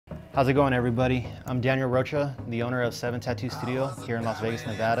How's it going, everybody? I'm Daniel Rocha, the owner of 7 Tattoo Studio here in Las Vegas,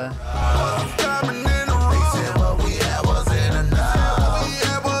 Nevada.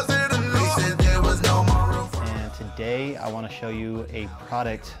 And today I want to show you a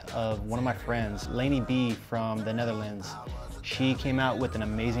product of one of my friends, Lainey B from the Netherlands. She came out with an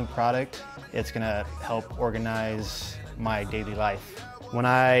amazing product. It's gonna help organize my daily life. When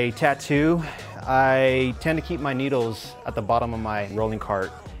I tattoo, I tend to keep my needles at the bottom of my rolling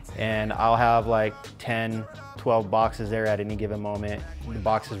cart. And I'll have like 10, 12 boxes there at any given moment. The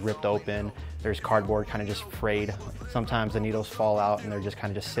box is ripped open. There's cardboard kind of just frayed. Sometimes the needles fall out and they're just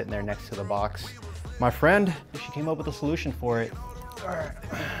kind of just sitting there next to the box. My friend, she came up with a solution for it.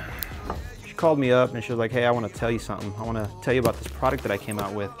 She called me up and she was like, hey, I want to tell you something. I want to tell you about this product that I came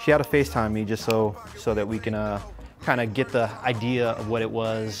out with. She had to FaceTime me just so that we can kind of get the idea of what it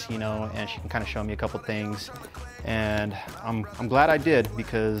was, you know, and she can kind of show me a couple things. And I'm glad I did,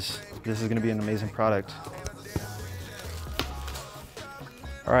 because this is gonna be an amazing product.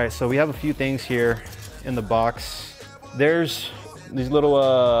 All right, so we have a few things here in the box. There's these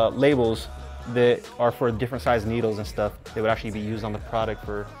little labels that are for different size needles and stuff. They would actually be used on the product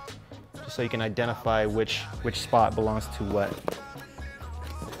for, just so you can identify which spot belongs to what.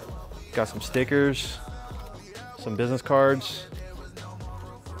 Got some stickers, some business cards,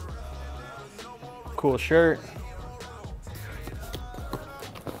 cool shirt,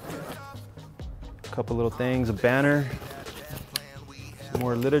 a couple little things, a banner, some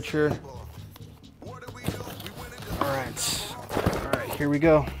more literature. All right, here we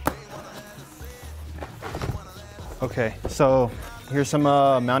go. Okay, so here's some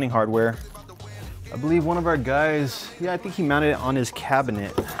mounting hardware. I believe one of our guys, yeah, I think he mounted it on his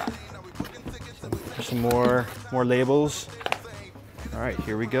cabinet. So there's some more labels. All right,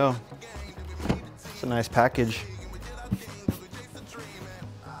 here we go. It's a nice package.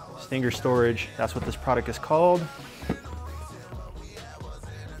 Stinger storage, that's what this product is called.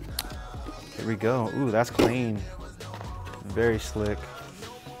 Here we go. Ooh, that's clean. Very slick.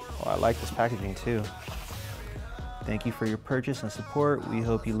 Oh, I like this packaging too. Thank you for your purchase and support. We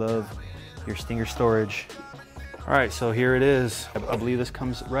hope you love your Stinger storage. All right, so here it is. I believe this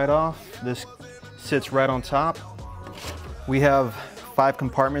comes right off. This sits right on top. We have 5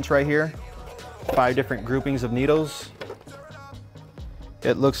 compartments right here, 5 different groupings of needles.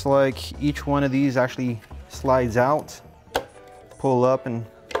 It looks like each one of these actually slides out, pull up and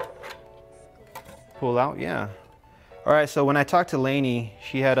pull out, yeah. All right, so when I talked to Lainey,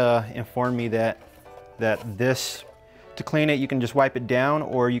 she had informed me that this, to clean it, you can just wipe it down,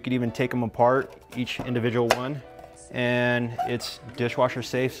 or you could even take them apart, each individual one, and it's dishwasher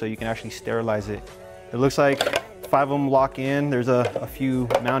safe, so you can actually sterilize it. It looks like 5 of them lock in. There's a few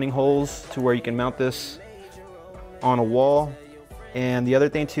mounting holes to where you can mount this on a wall. And the other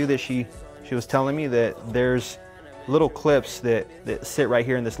thing too that she was telling me, that there's little clips that sit right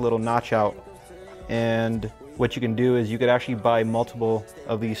here in this little notch out. And what you can do is you could actually buy multiple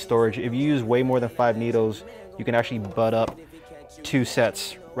of these storage. If you use way more than 5 needles, you can actually butt up 2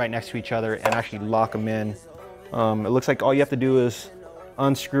 sets right next to each other and actually lock them in. It looks like all you have to do is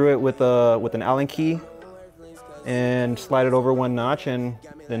unscrew it with an Allen key and slide it over 1 notch, and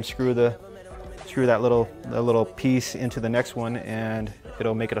then screw that little piece into the next one, and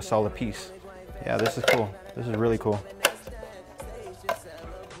it'll make it a solid piece. Yeah, this is cool. This is really cool.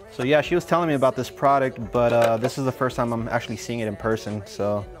 So yeah, she was telling me about this product, but this is the first time I'm actually seeing it in person.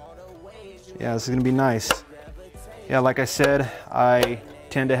 So yeah, this is gonna be nice. Yeah, like I said, I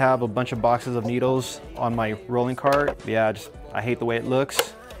tend to have a bunch of boxes of needles on my rolling cart. Yeah, I hate the way it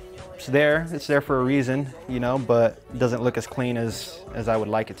looks. It's there for a reason, you know, but it doesn't look as clean as I would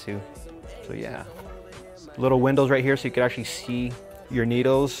like it to. So yeah, little windows right here so you can actually see your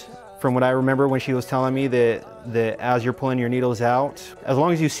needles. From what I remember when she was telling me that as you're pulling your needles out, as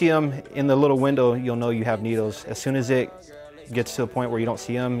long as you see them in the little window, you'll know you have needles. As soon as it gets to a point where you don't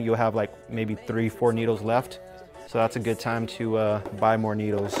see them, you'll have like maybe 3, 4 needles left. So that's a good time to buy more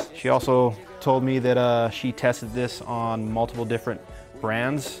needles. She also told me that she tested this on multiple different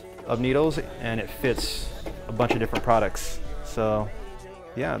brands of needles, and it fits a bunch of different products. So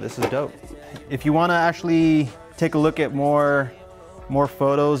yeah, this is dope. If you want to actually take a look at more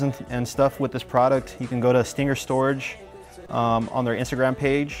photos and stuff with this product, you can go to Stinger Storage on their Instagram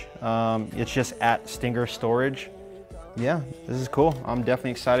page. It's just at Stinger Storage. Yeah, this is cool. I'm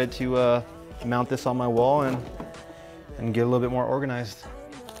definitely excited to mount this on my wall and get a little bit more organized.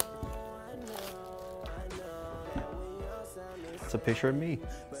 It's a picture of me.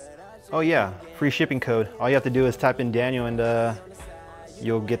 Oh yeah, free shipping code. All you have to do is type in Daniel and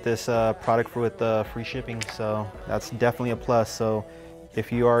you'll get this product with free shipping. So that's definitely a plus. So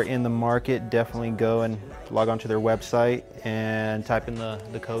If you are in the market, definitely go and log on to their website and type in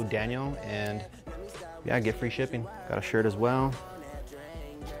the code Daniel, and yeah, get free shipping. Got a shirt as well.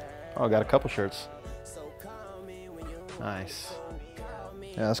 Oh, I got a couple shirts. Nice.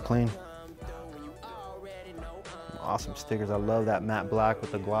 Yeah, that's clean. Awesome stickers. I love that matte black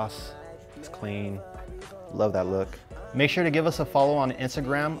with the gloss. It's clean. Love that look. Make sure to give us a follow on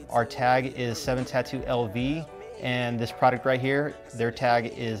Instagram. Our tag is 7tattoo.lv, and this product right here, their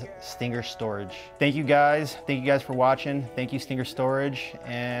tag is Stinger Storage. Thank you guys. Thank you guys for watching. Thank you, Stinger Storage,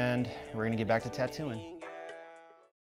 and we're gonna get back to tattooing.